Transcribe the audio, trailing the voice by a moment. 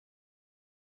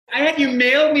I had you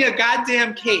mail me a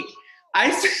goddamn cake. I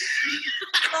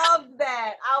love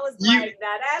that. I was like,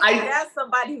 now that's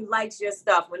somebody who likes your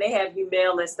stuff when they have you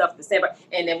mail their stuff to December.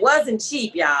 And it wasn't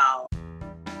cheap, y'all.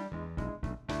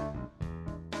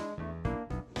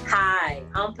 Hi,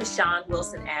 I'm PaSean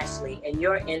Wilson-Ashley, and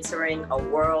you're entering A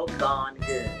World Gone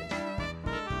Good.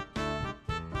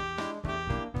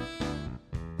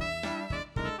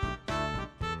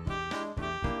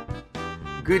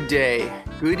 Good day,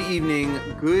 good evening,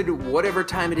 good whatever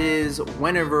time it is,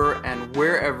 whenever and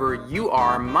wherever you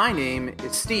are. My name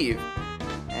is Steve,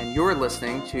 and you're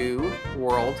listening to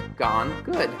World Gone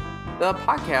Good, the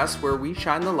podcast where we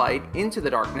shine the light into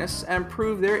the darkness and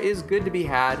prove there is good to be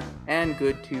had and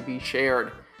good to be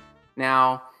shared.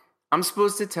 Now, I'm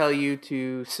supposed to tell you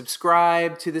to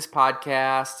subscribe to this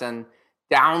podcast and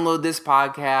download this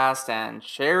podcast and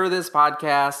share this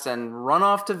podcast and run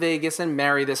off to Vegas and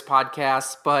marry this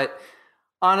podcast. But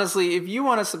honestly, if you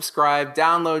want to subscribe,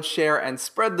 download, share, and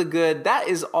spread the good, that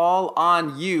is all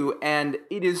on you. And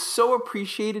it is so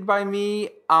appreciated by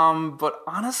me. But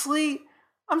honestly,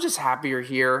 I'm just happy you're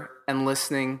here and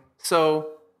listening.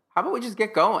 So how about we just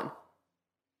get going?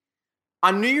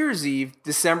 On New Year's Eve,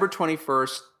 December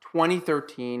 21st,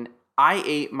 2013, I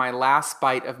ate my last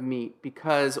bite of meat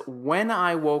because when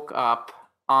I woke up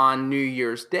on New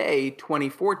Year's Day,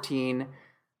 2014,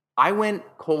 I went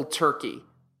cold turkey,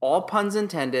 all puns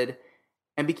intended,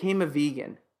 and became a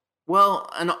vegan. Well,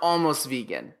 an almost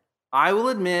vegan. I will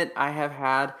admit I have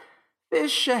had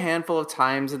fish a handful of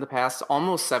times in the past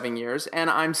almost 7 years,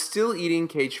 and I'm still eating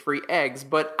cage-free eggs,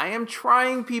 but I am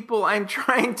trying, people. I'm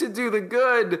trying to do the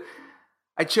good.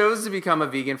 I chose to become a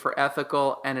vegan for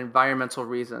ethical and environmental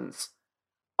reasons.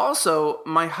 Also,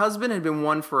 my husband had been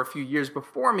one for a few years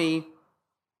before me,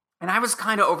 and I was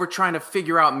kind of over trying to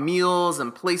figure out meals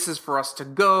and places for us to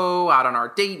go out on our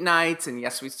date nights. And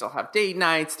yes, we still have date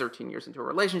nights 13 years into a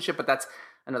relationship, but that's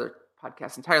another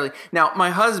podcast entirely. Now,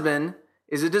 my husband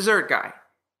is a dessert guy,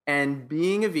 and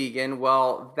being a vegan,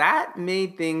 well, that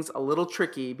made things a little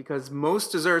tricky because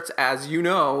most desserts, as you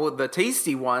know, the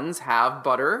tasty ones have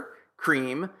butter,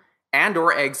 cream, and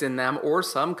or eggs in them, or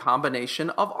some combination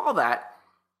of all that.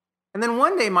 And then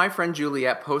one day, my friend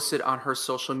Juliet posted on her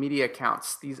social media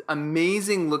accounts these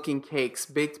amazing looking cakes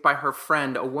baked by her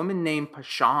friend, a woman named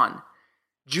PaSean.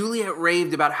 Juliet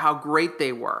raved about how great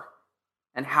they were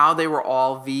and how they were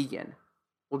all vegan.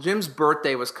 Well, Jim's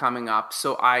birthday was coming up,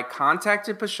 so I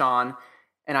contacted PaSean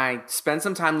and I spent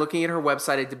some time looking at her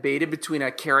website. I debated between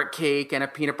a carrot cake and a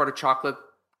peanut butter chocolate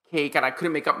cake, and I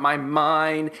couldn't make up my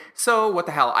mind. So what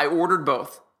the hell? I ordered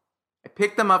both. I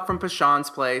picked them up from PaSean's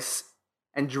place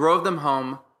and drove them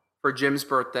home for Jim's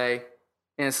birthday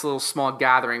in this little small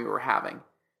gathering we were having.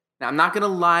 Now, I'm not going to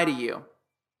lie to you.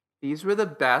 These were the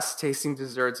best tasting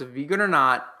desserts, vegan or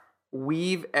not,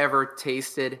 we've ever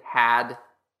tasted, had,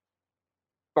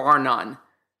 bar none.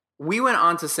 We went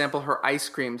on to sample her ice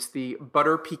creams. The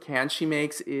butter pecan she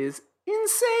makes is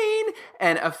insane.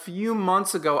 And a few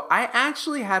months ago, I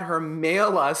actually had her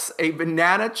mail us a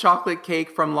banana chocolate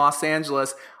cake from Los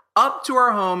Angeles up to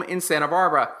our home in Santa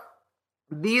Barbara.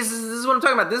 This is what I'm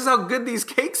talking about. This is how good these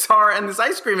cakes are and this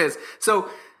ice cream is. So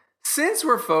since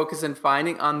we're focused on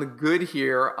finding on the good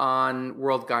here on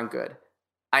World Gone Good,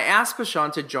 I asked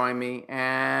PaSean to join me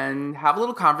and have a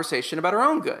little conversation about our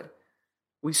own good.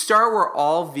 We start where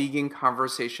all vegan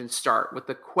conversations start, with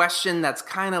the question that's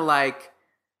kind of like,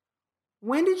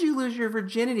 when did you lose your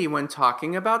virginity when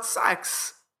talking about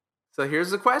sex? So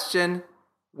here's the question.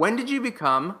 When did you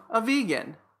become a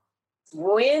vegan?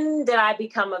 When did I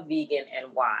become a vegan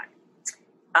and why?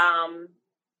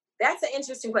 That's an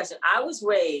interesting question. I was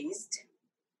raised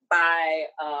by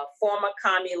a former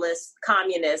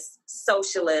communist,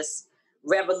 socialist,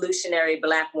 revolutionary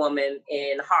Black woman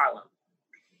in Harlem.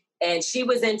 And she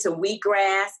was into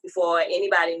wheatgrass before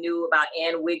anybody knew about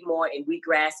Ann Wigmore and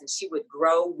wheatgrass. And she would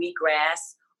grow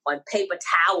wheatgrass on paper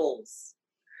towels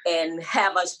and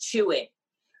have us chew it.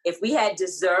 If we had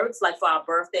desserts, like for our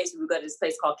birthdays, we would go to this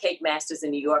place called Cake Masters in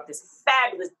New York, this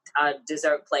fabulous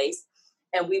dessert place.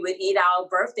 And we would eat our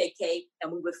birthday cake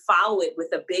and we would follow it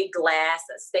with a big glass,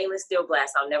 a stainless steel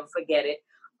glass, I'll never forget it,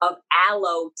 of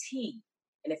aloe tea.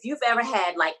 And if you've ever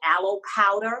had like aloe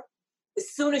powder, as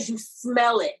soon as you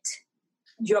smell it,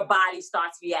 your body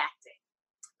starts reacting.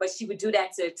 But she would do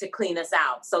that to clean us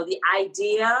out. So the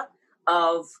idea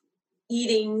of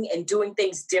eating and doing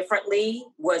things differently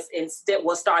was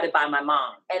started by my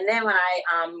mom. And then when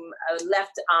I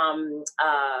left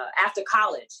after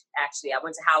college, actually, I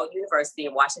went to Howard University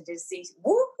in Washington, D.C.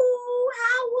 Woo-hoo,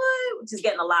 Howard, which is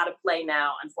getting a lot of play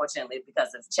now, unfortunately,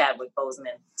 because of Chadwick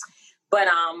Boseman. But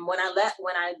when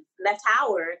I left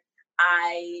Howard,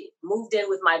 I moved in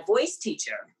with my voice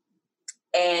teacher,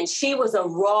 and she was a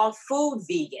raw food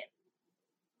vegan.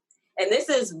 And this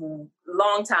is a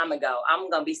long time ago. I'm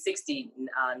going to be 60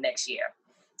 next year.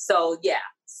 So, yeah.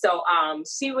 So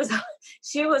she was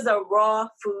a raw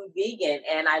food vegan,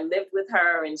 and I lived with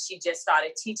her, and she just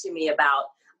started teaching me about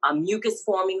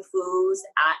mucus-forming foods,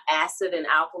 acid and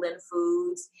alkaline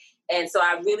foods. And so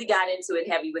I really got into it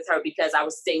heavy with her because I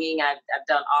was singing. I've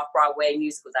done off-Broadway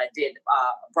musicals. I did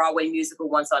a Broadway musical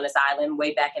Once on This Island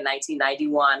way back in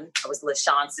 1991. I was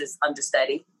LaChance's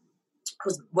understudy,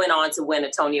 who went on to win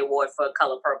a Tony Award for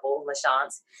Color Purple,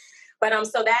 LaChance. But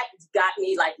so that got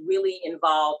me like really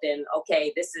involved in,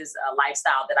 okay, this is a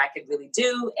lifestyle that I could really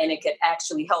do, and it could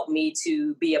actually help me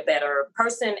to be a better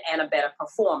person and a better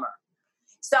performer.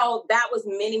 So that was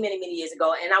many, many, many years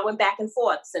ago. And I went back and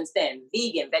forth since then.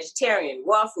 Vegan, vegetarian,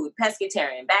 raw food,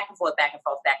 pescatarian, back and forth, back and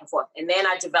forth, back and forth. And then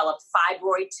I developed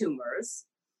fibroid tumors,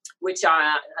 which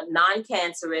are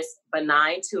non-cancerous,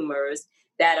 benign tumors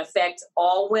that affect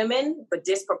all women, but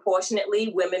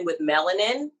disproportionately women with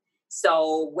melanin.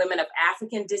 So women of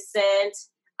African descent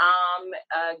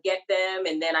get them.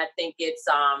 And then I think it's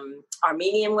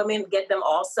Armenian women get them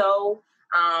also.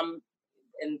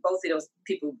 And both of those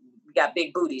people got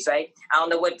big booties, right? I don't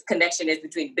know what the connection is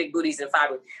between big booties and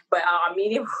fibroid, but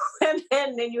Armenian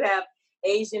women, then you have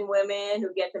Asian women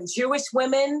who get them. Jewish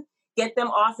women get them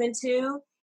often too.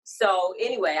 So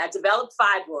anyway, I developed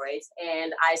fibroids,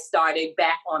 and I started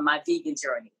back on my vegan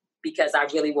journey because I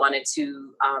really wanted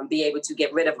to be able to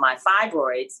get rid of my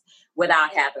fibroids without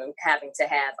having to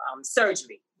have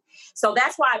surgery. So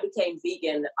that's why I became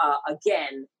vegan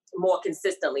again more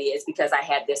consistently, is because I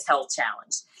had this health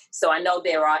challenge. So I know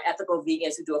there are ethical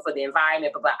vegans who do it for the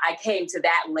environment, but I came to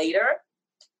that later.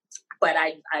 But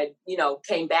I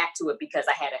came back to it because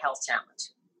I had a health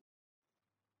challenge.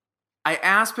 I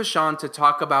asked PaSean to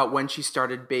talk about when she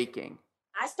started baking.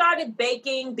 I started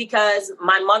baking because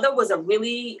my mother was a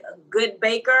really good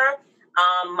baker.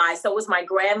 So was my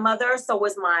grandmother. So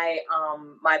was my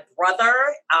brother.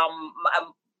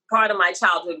 Part of my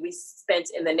childhood we spent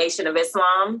in the Nation of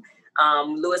Islam,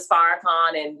 Louis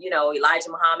Farrakhan and, Elijah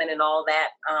Muhammad and all that.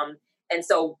 And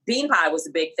so bean pie was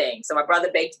a big thing. So my brother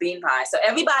baked bean pie. So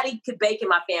everybody could bake in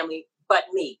my family but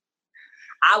me.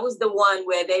 I was the one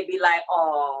where they'd be like,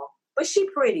 oh, but she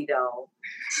pretty though.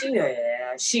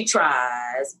 She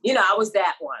tries. I was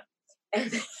that one.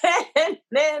 And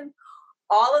then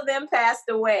all of them passed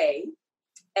away.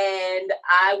 And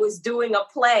I was doing a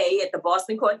play at the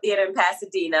Boston Court Theater in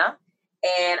Pasadena.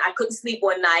 And I couldn't sleep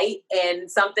one night.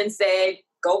 And something said,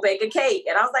 go bake a cake.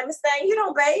 And I was like, Miss Thang, you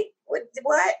don't bake? What?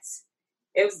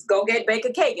 It was bake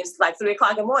a cake. It's like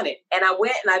 3:00 in the morning. And I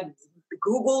went and I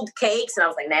Googled cakes. And I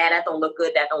was like, nah, that don't look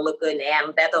good. That don't look good.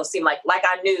 Nah, that don't seem like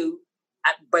I knew.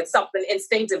 But something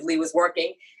instinctively was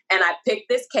working. And I picked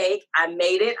this cake. I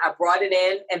made it. I brought it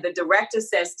in. And the director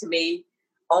says to me,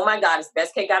 oh my God, it's the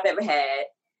best cake I've ever had.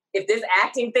 If this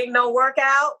acting thing don't work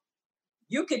out,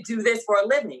 you could do this for a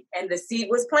living. And the seed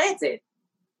was planted.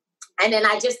 And then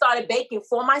I just started baking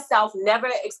for myself, never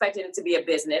expected it to be a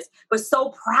business, but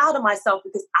so proud of myself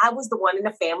because I was the one in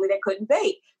the family that couldn't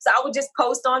bake. So I would just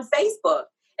post on Facebook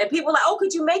and people were like, oh,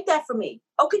 could you make that for me?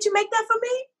 Oh, could you make that for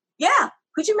me? Yeah.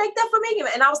 Could you make that for me?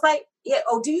 And I was like, yeah.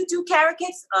 Oh, do you do carrot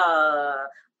cakes?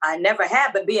 I never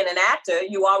have, but being an actor,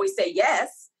 you always say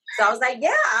yes. So I was like,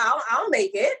 yeah, I'll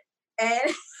make it.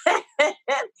 And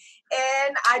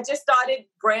and I just started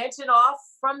branching off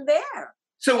from there.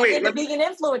 So wait, the vegan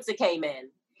influencer came in.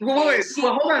 Well,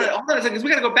 hold on a second, because we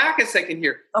got to go back a second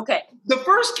here. Okay. The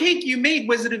first cake you made,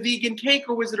 was it a vegan cake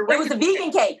or was it a regular cake? It was a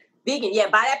vegan cake. Vegan, yeah.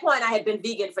 By that point, I had been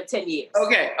vegan for 10 years.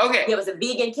 Okay. It was a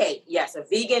vegan cake. Yes, a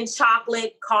vegan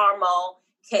chocolate caramel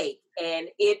cake. And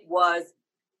it was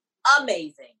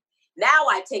amazing. Now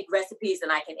I take recipes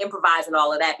and I can improvise and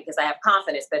all of that because I have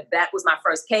confidence. But that was my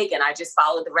first cake, and I just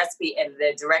followed the recipe. And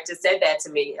the director said that to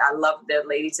me. I love the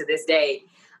lady to this day.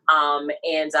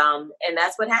 And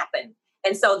that's what happened.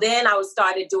 And so then I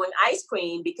started doing ice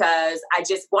cream because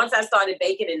once I started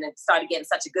baking and it started getting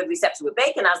such a good reception with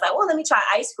bacon, I was like, well, let me try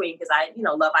ice cream because I,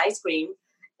 love ice cream.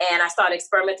 And I started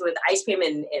experimenting with ice cream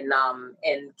and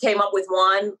came up with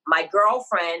one. My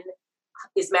girlfriend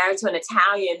is married to an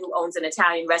Italian who owns an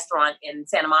Italian restaurant in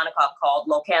Santa Monica called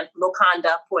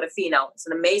Locanda Portofino. It's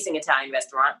an amazing Italian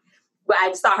restaurant. But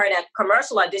I saw her in a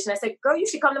commercial audition. I said, girl, you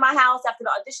should come to my house after the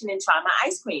audition and try my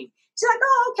ice cream. She's like,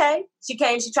 oh, okay. She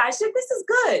came, she tried. She said, this is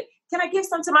good. Can I give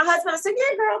some to my husband? I said,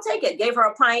 yeah, girl, take it. Gave her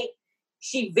a pint.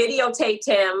 She videotaped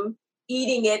him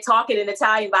eating it, talking in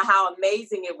Italian about how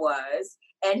amazing it was.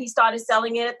 And he started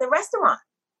selling it at the restaurant.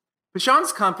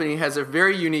 PaSean's company has a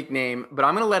very unique name, but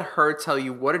I'm going to let her tell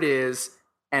you what it is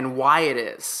and why it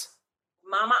is.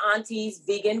 MamaAunties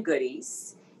Vegan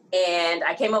Goodies. And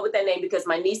I came up with that name because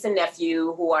my niece and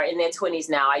nephew, who are in their 20s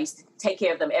now, I used to take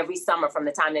care of them every summer from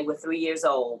the time they were 3 years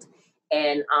old.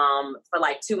 And for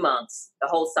like 2 months, the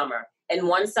whole summer. And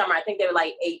one summer, I think they were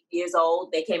like 8 years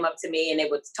old. They came up to me and they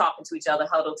were talking to each other,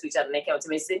 huddled to each other. And they came up to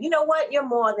me and said, you know what? You're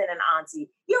more than an auntie.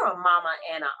 You're a mama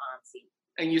and an auntie.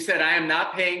 And you said, I am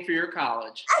not paying for your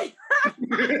college.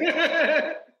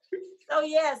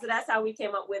 So that's how we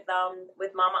came up with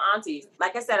MamaAunties.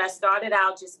 Like I said, I started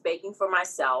out just baking for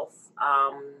myself,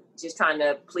 just trying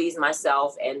to please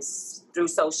myself. And through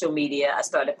social media, I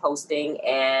started posting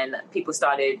and people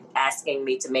started asking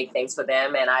me to make things for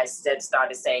them. And I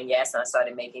started saying yes, and I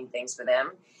started making things for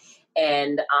them.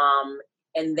 And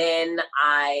then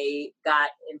I got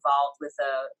involved with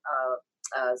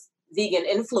a vegan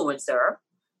influencer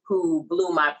who blew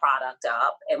my product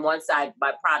up. And once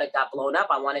my product got blown up,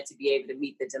 I wanted to be able to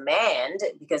meet the demand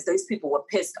because those people were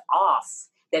pissed off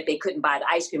that they couldn't buy the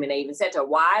ice cream. And they even said to her,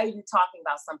 why are you talking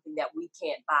about something that we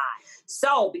can't buy?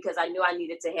 So because I knew I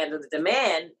needed to handle the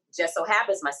demand, just so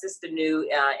happens my sister knew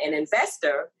an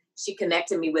investor. She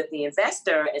connected me with the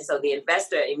investor. And so the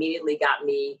investor immediately got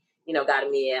me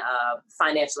a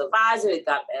financial advisor. It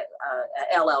got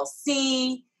a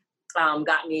LLC.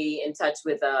 Got me in touch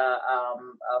with a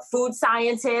food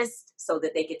scientist so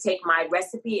that they could take my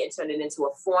recipe and turn it into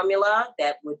a formula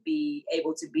that would be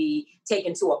able to be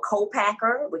taken to a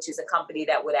co-packer, which is a company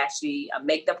that would actually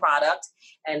make the product.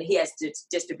 And he has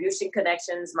distribution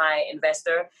connections, my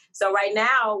investor. So right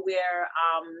now we're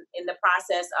in the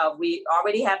process of, we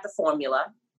already have the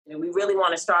formula, and we really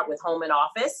want to start with home and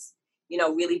office.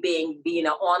 Really being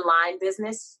an online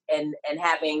business and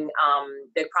having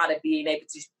the product being able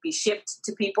to be shipped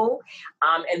to people.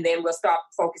 And then we'll start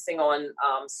focusing on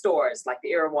stores like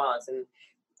the Irwans and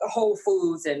Whole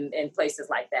Foods and places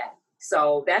like that.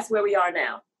 So that's where we are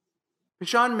now.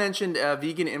 PaSean mentioned a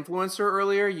vegan influencer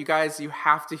earlier. You guys, you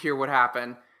have to hear what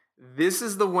happened. This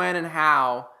is the when and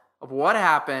how of what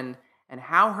happened and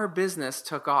how her business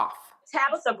took off.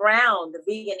 Tabitha Brown, the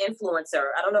vegan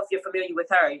influencer. I don't know if you're familiar with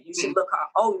her. You should look her.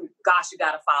 Oh gosh, you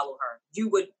got to follow her. You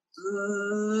would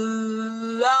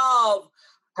love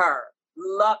her.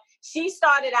 She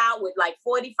started out with like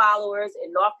 40 followers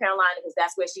in North Carolina because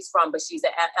that's where she's from, but she's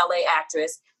an LA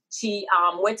actress. She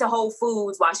went to Whole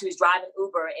Foods while she was driving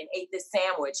Uber and ate this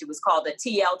sandwich. It was called a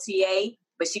TLTA,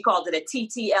 but she called it a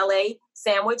TTLA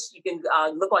sandwich. You can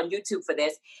look on YouTube for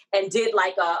this, and did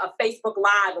like a Facebook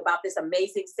Live about this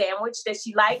amazing sandwich that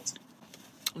she liked.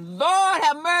 Lord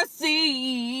have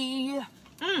mercy.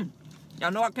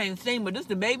 Y'all know I can't sing, but this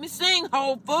done made me sing,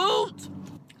 Whole Foods.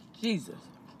 Jesus.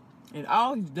 And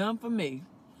all he's done for me.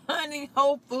 Honey,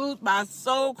 Whole Foods, my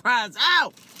soul cries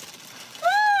out.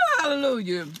 Woo,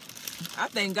 hallelujah. I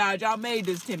thank God y'all made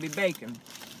this Timmy Bacon.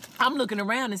 I'm looking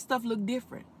around and stuff look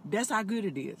different. That's how good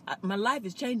it is. My life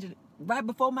is changing right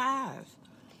before my eyes.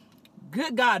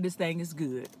 Good God, this thing is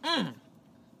good.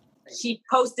 She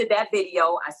posted that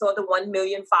video. I saw the 1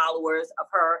 million followers of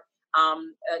her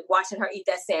watching her eat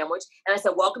that sandwich. And I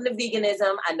said, welcome to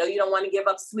veganism. I know you don't want to give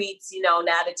up sweets, now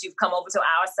that you've come over to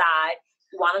our side.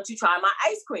 Why don't you try my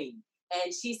ice cream?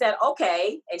 And she said,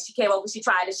 okay. And she came over, she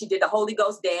tried it. She did the Holy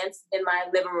Ghost dance in my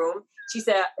living room. She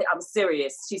said, I'm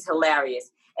serious. She's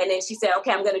hilarious. And then she said,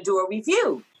 okay, I'm going to do a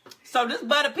review. So this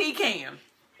butter pecan,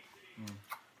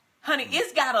 honey,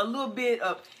 it's got a little bit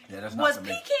of, was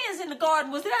pecans in the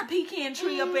garden? Was that a pecan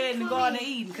tree up there in the Garden of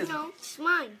Eden? No, it's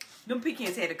mine. Them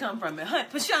pecans had to come from it. Honey,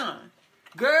 PaSean,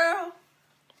 girl,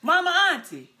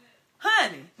 MamaAuntie,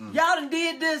 honey, y'all done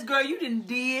did this, girl. You done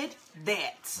did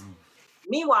that.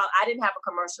 Meanwhile, I didn't have a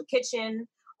commercial kitchen.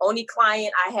 Only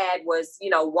client I had was,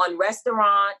 one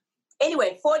restaurant.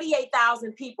 Anyway,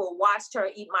 48,000 people watched her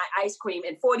eat my ice cream,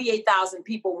 and 48,000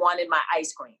 people wanted my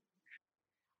ice cream.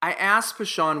 I asked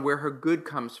PaSean where her good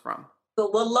comes from. So,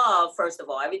 well, love, first of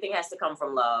all. Everything has to come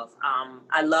from love.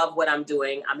 I love what I'm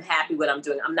doing. I'm happy what I'm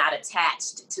doing. I'm not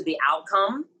attached to the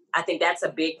outcome. I think that's a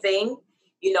big thing.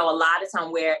 A lot of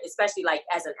time where, especially like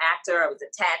as an actor, I was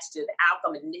attached to the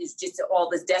outcome, and it's just all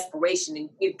this desperation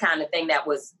and kind of thing that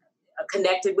was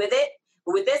connected with it.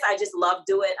 But with this, I just love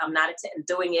doing it. I'm not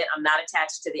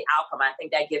attached to the outcome. I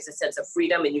think that gives a sense of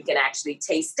freedom, and you can actually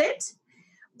taste it.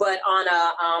 But on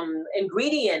a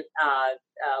ingredient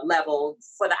level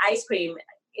for the ice cream,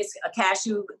 it's a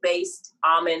cashew-based,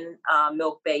 almond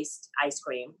milk-based ice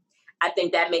cream. I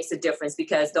think that makes a difference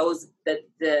because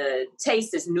the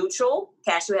taste is neutral.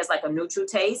 Cashew has like a neutral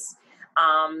taste,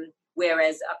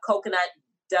 whereas a coconut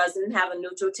doesn't have a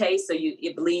neutral taste, so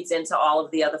it bleeds into all of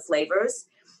the other flavors.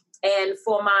 And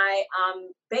for my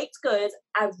baked goods,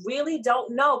 I really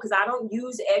don't know because I don't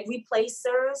use egg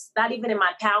replacers, not even in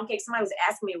my pound cake. Somebody was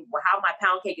asking me how my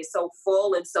pound cake is so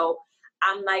full. And so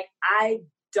I'm like, I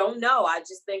don't know. I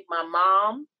just think my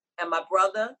mom and my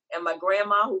brother and my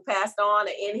grandma who passed on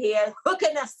are in here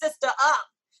hooking their sister up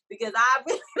because I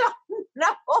really don't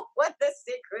know what the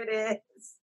secret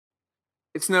is.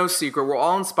 It's no secret. We're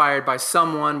all inspired by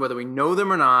someone, whether we know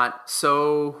them or not.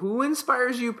 So who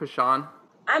inspires you, PaSean?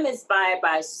 I'm inspired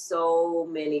by so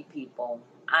many people.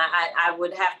 I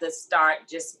would have to start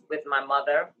just with my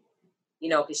mother, you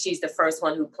know, because she's the first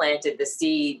one who planted the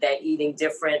seed that eating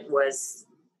different was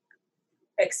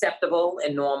acceptable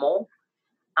and normal.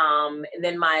 And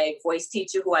then my voice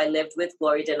teacher who I lived with,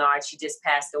 Gloria Denard, she just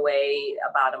passed away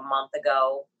about a month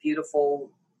ago. Beautiful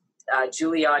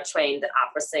Juilliard-trained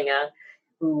opera singer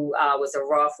who was a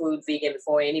raw food vegan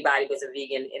before anybody was a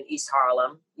vegan in East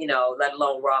Harlem, you know, let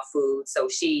alone raw food. So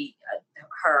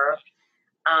her.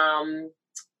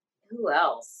 Who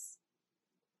else?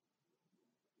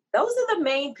 Those are the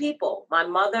main people. My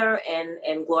mother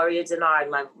and Gloria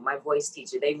Denard, my voice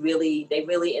teacher. They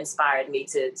really inspired me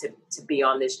to be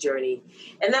on this journey.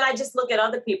 And then I just look at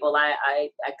other people. I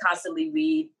constantly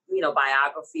read, you know,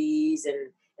 biographies and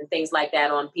things like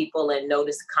that on people and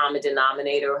notice a common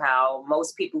denominator, how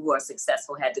most people who are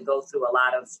successful had to go through a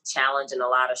lot of challenge and a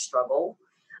lot of struggle.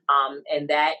 And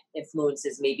that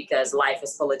influences me because life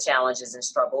is full of challenges and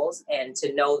struggles. And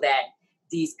to know that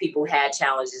these people had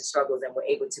challenges and struggles and were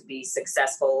able to be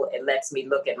successful, it lets me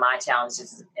look at my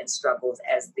challenges and struggles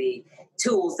as the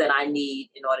tools that I need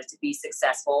in order to be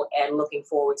successful, and looking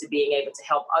forward to being able to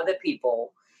help other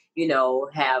people, you know,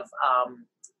 have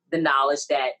the knowledge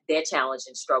that their challenges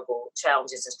and struggle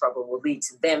will lead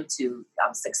to them to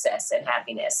success and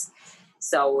happiness.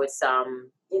 So it's,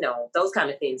 you know, those kind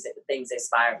of things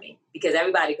inspire me because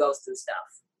everybody goes through stuff.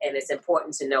 And it's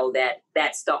important to know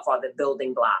that stuff are the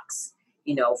building blocks,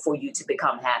 you know, for you to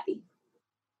become happy.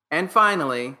 And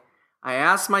finally, I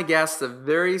ask my guests the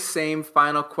very same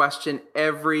final question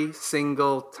every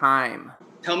single time.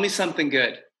 Tell me something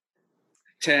good.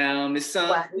 Tell me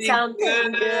something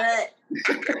good.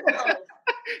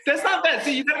 That's not bad.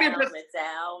 See, you gotta be impressed.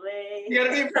 Tell me. You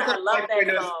gotta be impressed. I love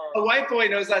that song. A white boy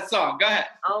knows that song. Go ahead.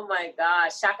 Oh my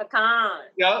gosh, Shaka Khan.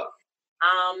 Yep.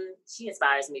 She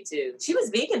inspires me too. She was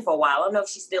vegan for a while. I don't know if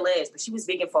she still is, but she was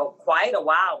vegan for quite a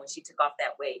while when she took off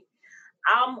that weight.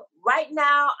 Right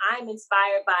now, I'm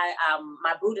inspired by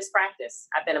my Buddhist practice.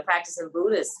 I've been a practicing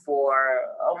Buddhist for,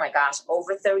 oh my gosh,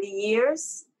 over 30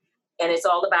 years. And it's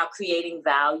all about creating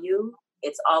value.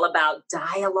 It's all about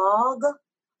dialogue,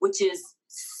 which is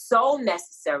so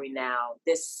necessary now.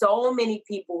 There's so many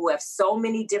people who have so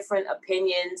many different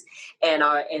opinions and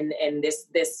are in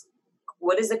this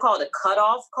what is it called? A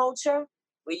cutoff culture,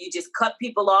 where you just cut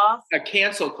people off. A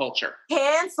cancel culture.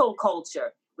 Cancel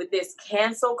culture. With this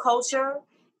cancel culture,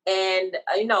 and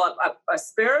you know, a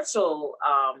spiritual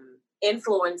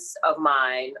influence of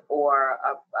mine, or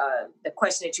the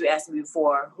question that you asked me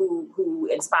before, who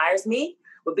inspires me,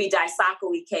 would be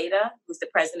Daisaku Ikeda, who's the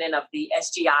president of the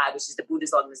SGI, which is the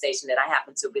Buddhist organization that I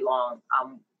happen to belong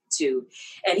to.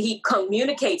 And he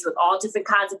communicates with all different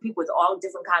kinds of people, with all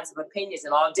different kinds of opinions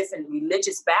and all different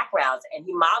religious backgrounds. And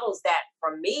he models that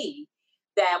for me,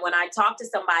 that when I talk to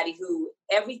somebody who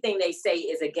everything they say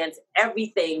is against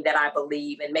everything that I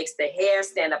believe and makes the hair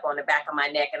stand up on the back of my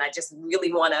neck, and I just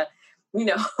really want to, you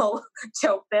know,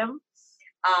 choke them.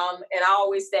 And I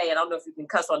always say, and I don't know if you can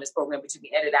cuss on this program, but you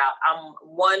can edit out, I'm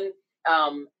one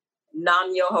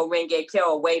Nam Myoho Renge Kyo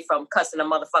away from cussing a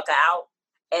motherfucker out.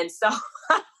 And so,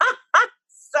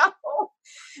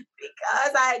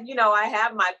 because I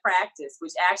have my practice,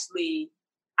 which actually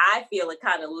I feel it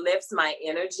kind of lifts my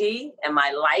energy and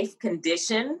my life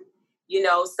condition, you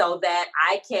know, so that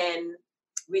I can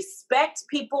respect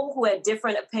people who have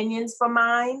different opinions from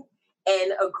mine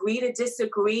and agree to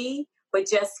disagree, but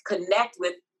just connect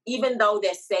with, even though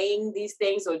they're saying these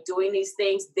things or doing these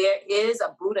things, there is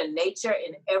a Buddha nature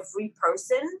in every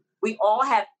person. We all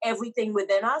have everything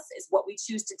within us. It's what we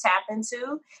choose to tap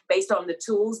into based on the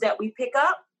tools that we pick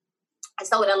up. And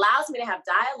so it allows me to have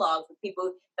dialogue with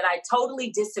people that I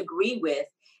totally disagree with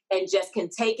and just can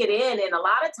take it in. And a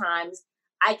lot of times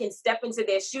I can step into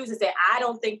their shoes and say, I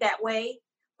don't think that way,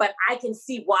 but I can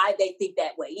see why they think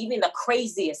that way. Even the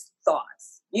craziest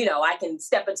thoughts, you know, I can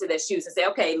step into their shoes and say,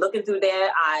 okay, looking through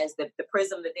their eyes, the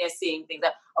prism that they're seeing things,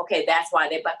 okay, that's why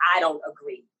but I don't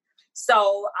agree.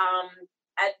 So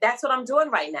that's what I'm doing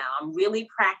right now. I'm really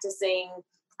practicing,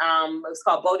 it's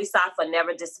called Bodhisattva,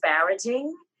 never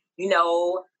disparaging, you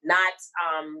know, not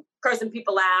cursing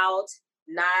people out,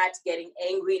 not getting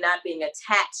angry, not being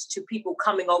attached to people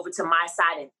coming over to my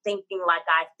side and thinking like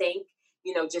I think,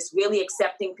 just really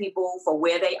accepting people for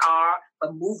where they are,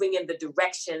 but moving in the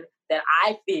direction that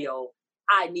I feel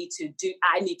I need to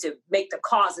make the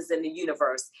causes in the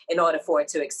universe in order for it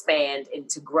to expand and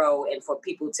to grow and for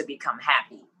people to become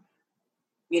happy,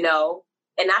 and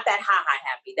not that high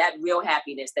happy, that real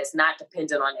happiness that's not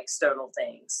dependent on external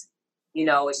things.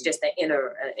 It's just an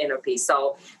inner piece.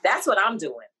 So that's what I'm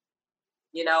doing.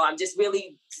 I'm just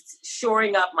really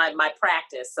shoring up my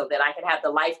practice so that I can have the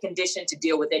life condition to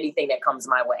deal with anything that comes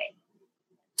my way.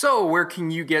 So where can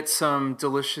you get some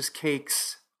delicious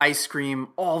cakes, ice cream,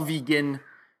 all vegan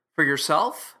for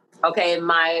yourself? Okay,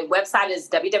 my website is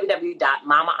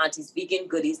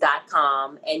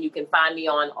www.MamaAuntiesVeganGoodies.com, and you can find me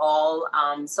on all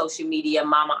social media,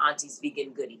 MamaAunties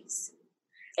Vegan Goodies.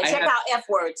 And check out F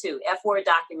Word too. F Word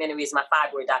documentary is my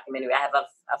 5-word documentary. I have a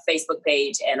Facebook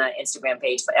page and an Instagram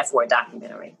page for F Word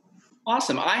documentary.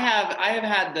 Awesome. I have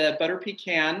had the butter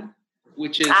pecan,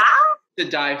 which is to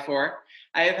die for.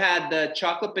 I have had the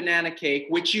chocolate banana cake,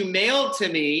 which you mailed to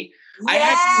me.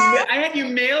 Yes. I had you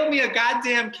mail me a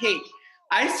goddamn cake.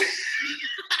 I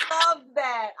love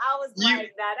that. I was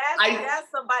that's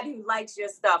somebody who likes your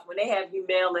stuff when they have you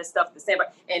mailing stuff December,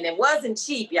 and it wasn't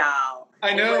cheap, y'all.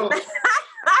 I know.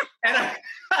 And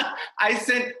I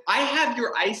have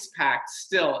your ice pack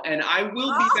still, and I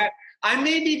will be back. I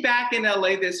may be back in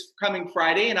LA this coming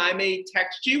Friday, and I may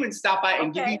text you and stop by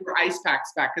and give you your ice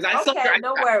packs back because I still have your ice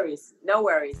packs. No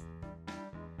worries.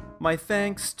 My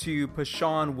thanks to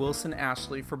PaSean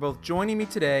Wilson-Ashley for both joining me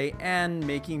today and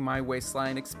making my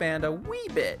waistline expand a wee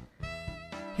bit.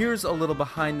 Here's a little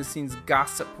behind-the-scenes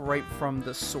gossip right from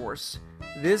the source.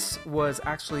 This was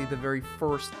actually the very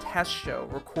first test show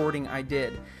recording I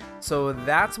did, so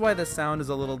that's why the sound is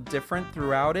a little different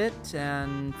throughout it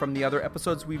and from the other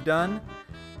episodes we've done.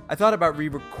 I thought about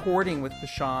re-recording with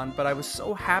PaSean, but I was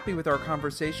so happy with our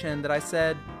conversation that I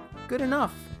said, good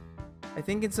enough. I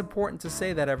think it's important to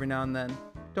say that every now and then,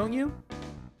 don't you?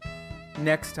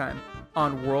 Next time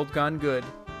on World Gone Good.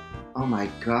 Oh my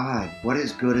God, what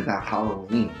is good about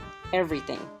Halloween?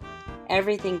 Everything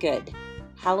good.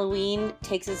 Halloween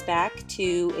takes us back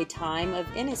to a time of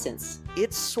innocence.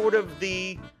 It's sort of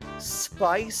the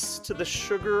spice to the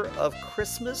sugar of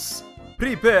Christmas.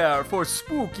 Prepare for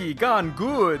spooky gone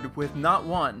good with not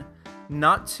one,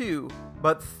 not two,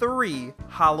 but 3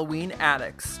 Halloween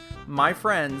addicts. My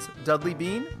friends Dudley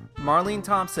Bean, Marlene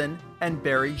Thompson, and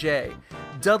Barry J.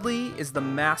 Dudley is the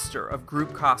master of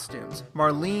group costumes,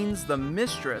 Marlene's the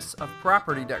mistress of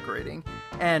property decorating,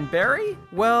 and Barry,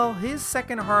 well, his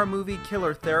second horror movie,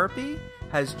 Killer Therapy,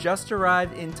 has just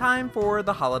arrived in time for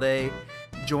the holiday.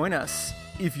 Join us,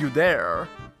 if you dare.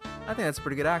 I think that's a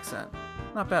pretty good accent.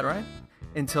 Not bad, right?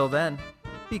 Until then,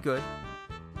 be good.